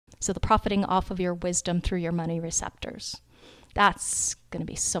So the profiting off of your wisdom through your money receptors. That's going to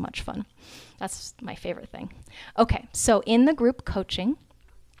be so much fun. That's my favorite thing. Okay, so in the group coaching,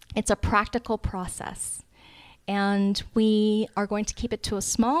 it's a practical process. And we are going to keep it to a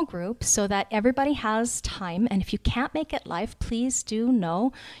small group so that everybody has time. And if you can't make it live, please do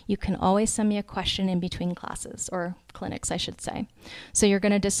know you can always send me a question in between classes, or clinics, I should say. So you're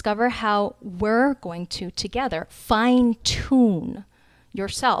going to discover how we're going to together fine-tune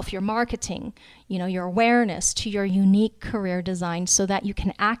yourself, your marketing, your awareness to your unique career design so that you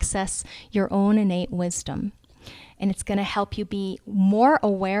can access your own innate wisdom. And it's going to help you be more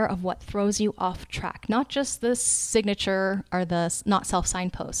aware of what throws you off track, not just the signature or the not self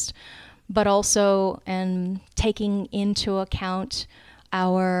signpost, but also taking into account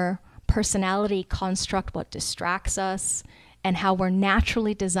our personality construct, what distracts us, and how we're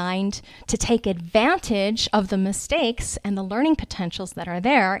naturally designed to take advantage of the mistakes and the learning potentials that are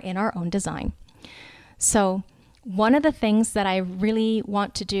there in our own design. So one of the things that I really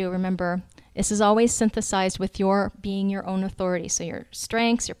want to do, remember, this is always synthesized with your being your own authority. So your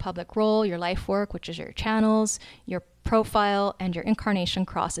strengths, your public role, your life work, which is your channels, your profile, and your incarnation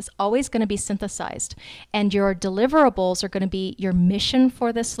cross is always going to be synthesized. And your deliverables are going to be your mission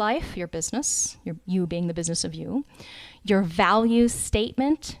for this life, your business, you being the business of you, your values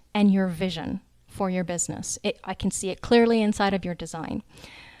statement, and your vision for your business. I can see it clearly inside of your design.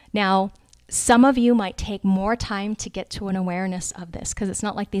 Now, some of you might take more time to get to an awareness of this because it's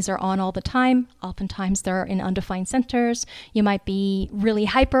not like these are on all the time. Oftentimes they're in undefined centers. You might be really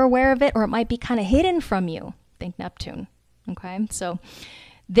hyper aware of it, or it might be kind of hidden from you. Think Neptune. Okay, so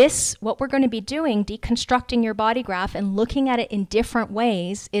what we're going to be doing, deconstructing your body graph and looking at it in different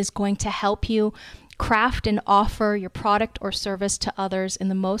ways, is going to help you craft and offer your product or service to others in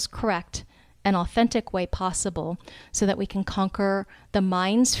the most correct and authentic way possible so that we can conquer the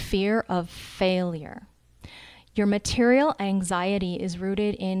mind's fear of failure. Your material anxiety is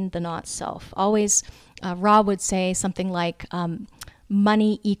rooted in the not self. Always, Rob would say something like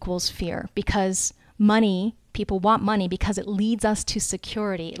money equals fear, because people want money because it leads us to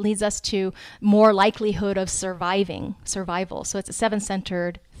security. It leads us to more likelihood of survival. So it's a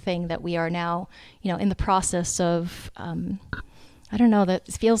seven-centered thing that we are now, in the process of that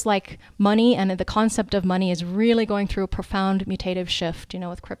it feels like money and the concept of money is really going through a profound mutative shift,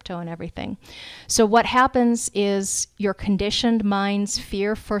 with crypto and everything. So what happens is your conditioned mind's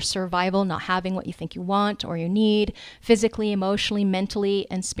fear for survival, not having what you think you want or you need, physically, emotionally, mentally,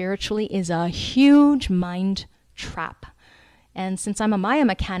 and spiritually, is a huge mind trap. And since I'm a Maya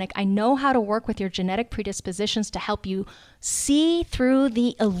mechanic, I know how to work with your genetic predispositions to help you see through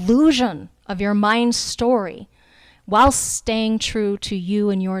the illusion of your mind's story while staying true to you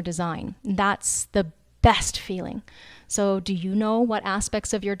and your design. That's the best feeling. So do you know what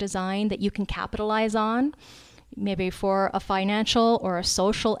aspects of your design that you can capitalize on? Maybe for a financial or a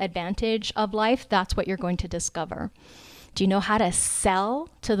social advantage of life, that's what you're going to discover. Do you know how to sell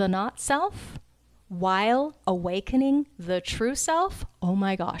to the not self while awakening the true self? Oh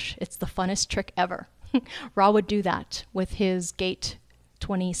my gosh, it's the funnest trick ever. Ra would do that with his gate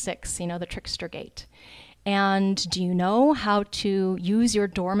 26, the trickster gate. And do you know how to use your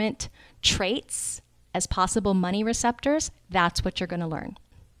dormant traits as possible money receptors? That's what you're going to learn.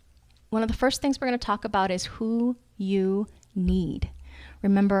 One of the first things we're going to talk about is who you need.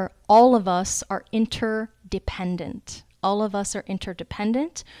 Remember, all of us are interdependent. All of us are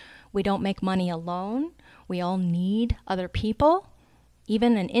interdependent. We don't make money alone. We all need other people.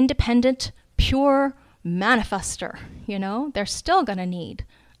 Even an independent, pure manifester, they're still going to need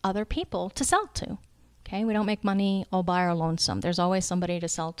other people to sell to. Okay, we don't make money all by our lonesome. There's always somebody to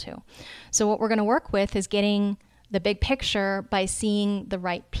sell to. So what we're going to work with is getting the big picture by seeing the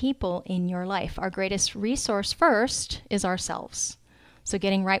right people in your life. Our greatest resource first is ourselves. So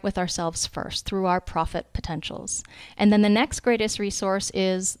getting right with ourselves first through our profit potentials. And then the next greatest resource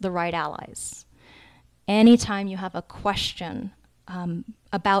is the right allies. Anytime you have a question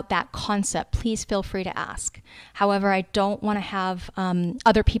about that concept, please feel free to ask. However, I don't want to have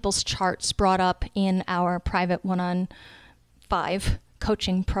other people's charts brought up in our private 1-on-5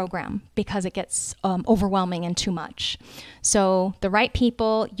 coaching program because it gets overwhelming and too much. So the right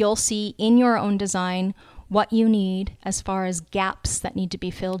people, you'll see in your own design what you need as far as gaps that need to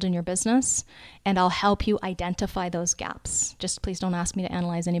be filled in your business, and I'll help you identify those gaps. Just please don't ask me to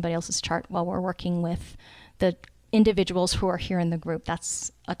analyze anybody else's chart while we're working with the individuals who are here in the group.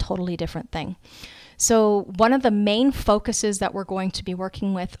 That's a totally different thing. So one of the main focuses that we're going to be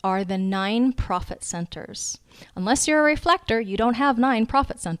working with are the 9 profit centers. Unless you're a reflector, you don't have 9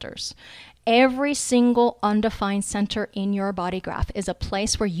 profit centers. Every single undefined center in your body graph is a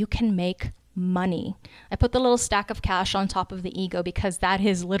place where you can make money. I put the little stack of cash on top of the ego because that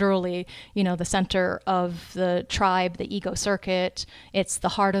is literally, the center of the tribe, the ego circuit. It's the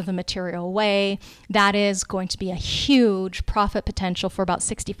heart of the material way. That is going to be a huge profit potential for about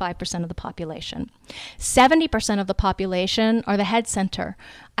 65% of the population. 70% of the population are the head center.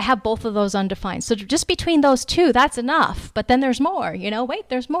 I have both of those undefined. So just between those two, that's enough. But then there's more, wait,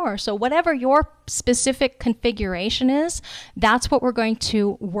 there's more. So whatever your specific configuration is, that's what we're going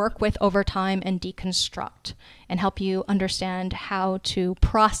to work with over time and deconstruct and help you understand how to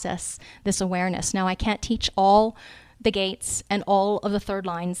process this awareness. Now, I can't teach all the gates and all of the third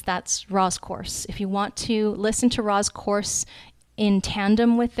lines. That's Ra's course. If you want to listen to Ra's course in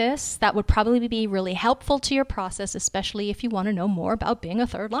tandem with this, that would probably be really helpful to your process, especially if you want to know more about being a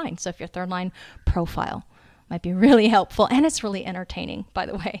third line. So if your third line profile might be really helpful, and it's really entertaining, by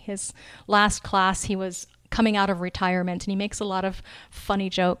the way. His last class, he was coming out of retirement, and he makes a lot of funny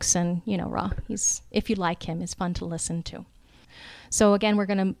jokes, and Ra, if you like him, is fun to listen to. So again, we're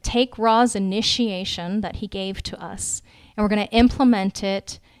going to take Ra's initiation that he gave to us, and we're going to implement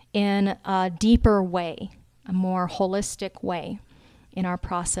it in a deeper way, a more holistic way in our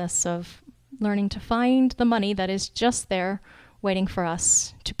process of learning to find the money that is just there waiting for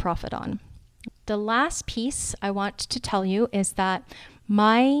us to profit on. The last piece I want to tell you is that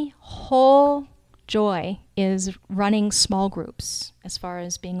my whole joy is running small groups, as far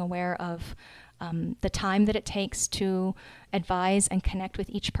as being aware of the time that it takes to advise and connect with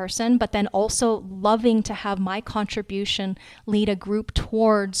each person, but then also loving to have my contribution lead a group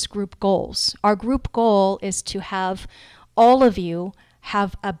towards group goals. Our group goal is to have all of you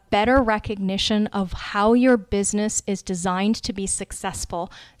have a better recognition of how your business is designed to be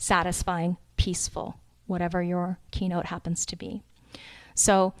successful, satisfying, peaceful, whatever your keynote happens to be.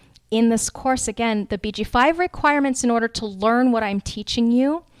 So in this course, again, the BG5 requirements in order to learn what I'm teaching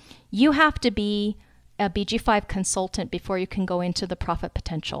you, you have to be a BG5 consultant before you can go into the profit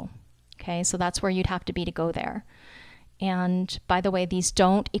potential. Okay, so that's where you'd have to be to go there. And by the way, these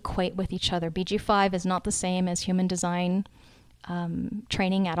don't equate with each other. BG5 is not the same as human design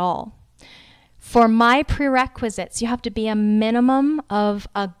training at all. For my prerequisites, you have to be a minimum of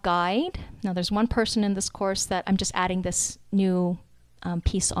a guide. Now, there's one person in this course that I'm just adding this new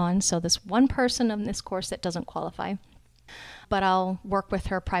piece on. So there's one person in this course that doesn't qualify, but I'll work with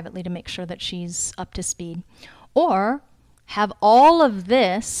her privately to make sure that she's up to speed. Or have all of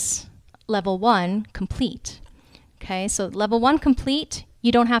this level 1 complete. Okay, so level 1 complete,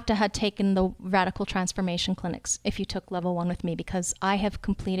 you don't have to have taken the radical transformation clinics if you took level 1 with me, because I have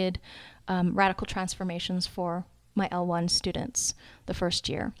completed radical transformations for my L1 students the first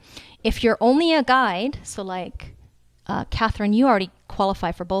year. If you're only a guide, so like Catherine, you already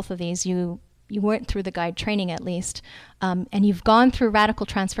qualify for both of these. You went through the guide training at least, and you've gone through radical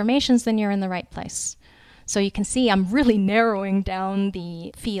transformations, then you're in the right place. So you can see I'm really narrowing down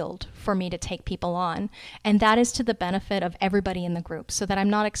the field for me to take people on. And that is to the benefit of everybody in the group, so that I'm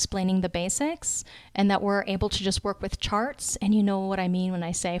not explaining the basics and that we're able to just work with charts. And you know what I mean when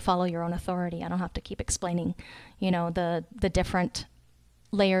I say follow your own authority. I don't have to keep explaining, the different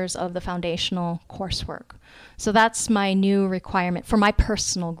layers of the foundational coursework. So that's my new requirement for my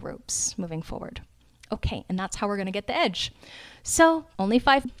personal groups moving forward. Okay, and that's how we're going to get the edge. So only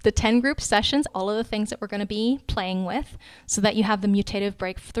 5 to 10 group sessions, all of the things that we're going to be playing with, so that you have the mutative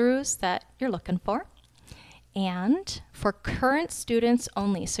breakthroughs that you're looking for. And for current students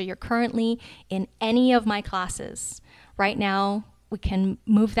only, so you're currently in any of my classes. Right now, we can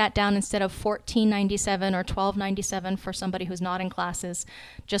move that down. Instead of $14.97 or $12.97 for somebody who's not in classes,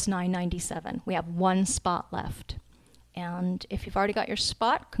 just $9.97. We have 1 spot left. And if you've already got your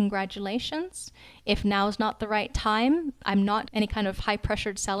spot, congratulations. If now's not the right time, I'm not any kind of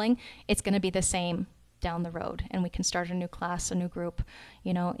high-pressured selling, it's going to be the same down the road. And we can start a new class, a new group,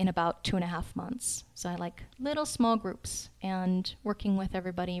 in about 2.5 months. So I like little small groups and working with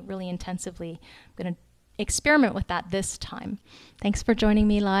everybody really intensively. I'm going to experiment with that this time. Thanks for joining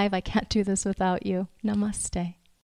me live. I can't do this without you. Namaste.